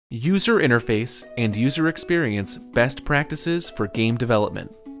User interface and user experience best practices for game development.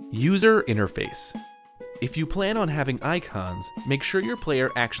 User interface. If you plan on having icons, make sure your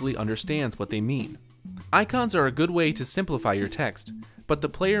player actually understands what they mean. Icons are a good way to simplify your text, but the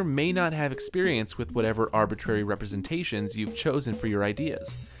player may not have experience with whatever arbitrary representations you've chosen for your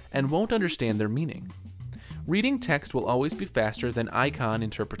ideas, and won't understand their meaning. Reading text will always be faster than icon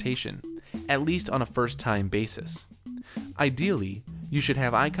interpretation, at least on a first-time basis. Ideally, you should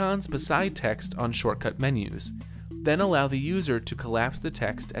have icons beside text on shortcut menus, then allow the user to collapse the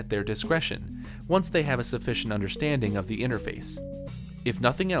text at their discretion once they have a sufficient understanding of the interface. If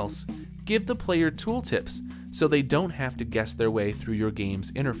nothing else, give the player tooltips so they don't have to guess their way through your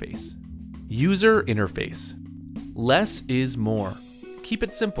game's interface. User interface. Less is more. Keep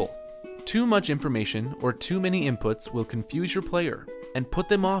it simple. Too much information or too many inputs will confuse your player and put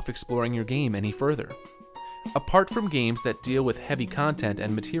them off exploring your game any further. Apart from games that deal with heavy content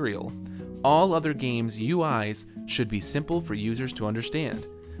and material, all other games' UIs should be simple for users to understand,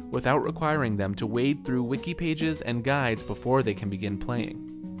 without requiring them to wade through wiki pages and guides before they can begin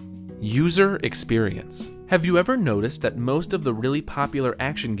playing. User experience. Have you ever noticed that most of the really popular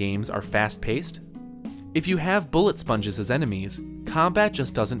action games are fast-paced? If you have bullet sponges as enemies, combat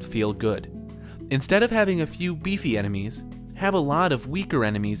just doesn't feel good. Instead of having a few beefy enemies, have a lot of weaker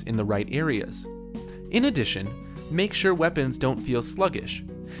enemies in the right areas. In addition, make sure weapons don't feel sluggish.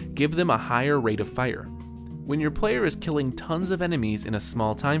 Give them a higher rate of fire. When your player is killing tons of enemies in a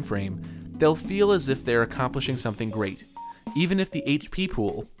small time frame, they'll feel as if they're accomplishing something great, even if the HP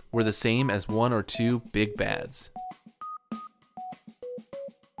pool were the same as one or two big bads.